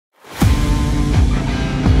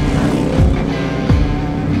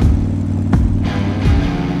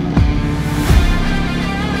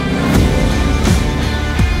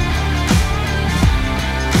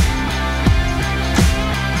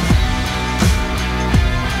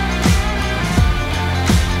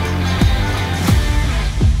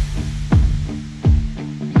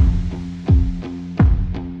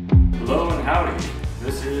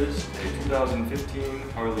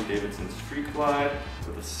slide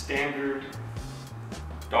with a standard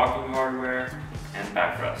docking hardware and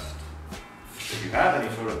backrest. If you have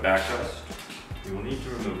any sort of backrest, you will need to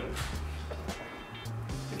remove it.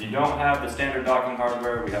 If you don't have the standard docking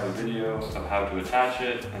hardware, we have a video of how to attach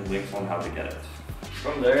it and links on how to get it.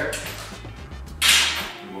 From there,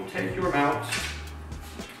 you will take your mount,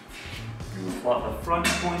 you will slot the front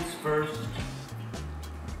points first,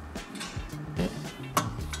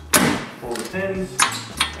 pull the pins,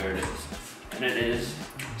 there it is. And it is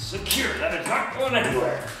secure, that is not going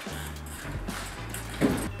anywhere.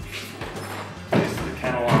 Place the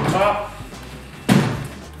kennel on top.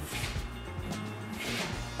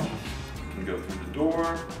 You can go through the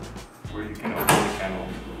door, or you can open the kennel.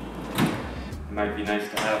 It might be nice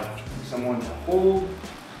to have someone to hold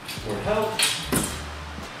or help.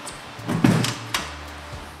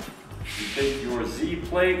 You take your Z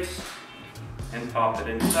plates and pop it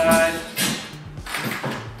inside.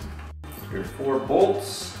 Your 4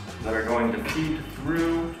 bolts that are going to feed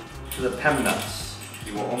through to the PEM nuts.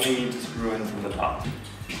 You will only need to screw in from the top.